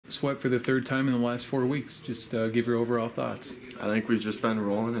swept for the third time in the last 4 weeks. Just give your overall thoughts. I think we've just been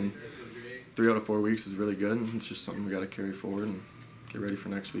rolling, and 3 out of 4 weeks is really good. And it's just something we got to carry forward and get ready for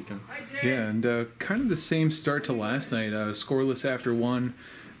next weekend. Yeah, and kind of the same start to last night. Scoreless after one.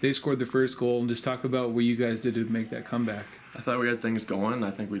 They scored the first goal, and just talk about what you guys did to make that comeback. I thought we had things going.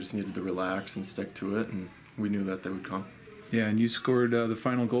 I think we just needed to relax and stick to it, and we knew that they would come. Yeah, and you scored the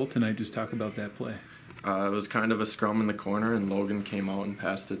final goal tonight. Just talk about that play. It was kind of a scrum in the corner, and Logan came out and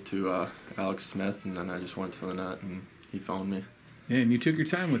passed it to Alex Smith, and then I just went to the net, and he found me. Yeah, and you took your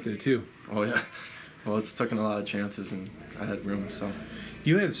time with it, too. Oh, yeah. Well, it's taken a lot of chances, and I had room, so.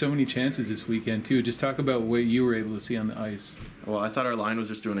 You had so many chances this weekend, too. Just talk about what you were able to see on the ice. Well, I thought our line was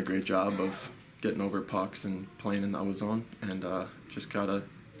just doing a great job of getting over pucks and playing in the O-zone, and just got to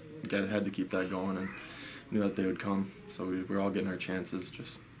get ahead to keep that going, and knew that they would come. So we were all getting our chances,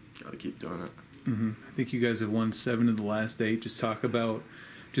 just got to keep doing it. Mm-hmm. I think you guys have won 7 of the last 8. Just talk about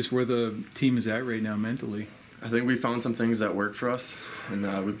just where the team is at right now mentally. I think we found some things that work for us,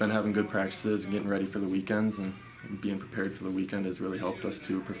 and we've been having good practices and getting ready for the weekends, and being prepared for the weekend has really helped us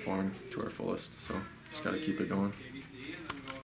to perform to our fullest. So just got to keep it going.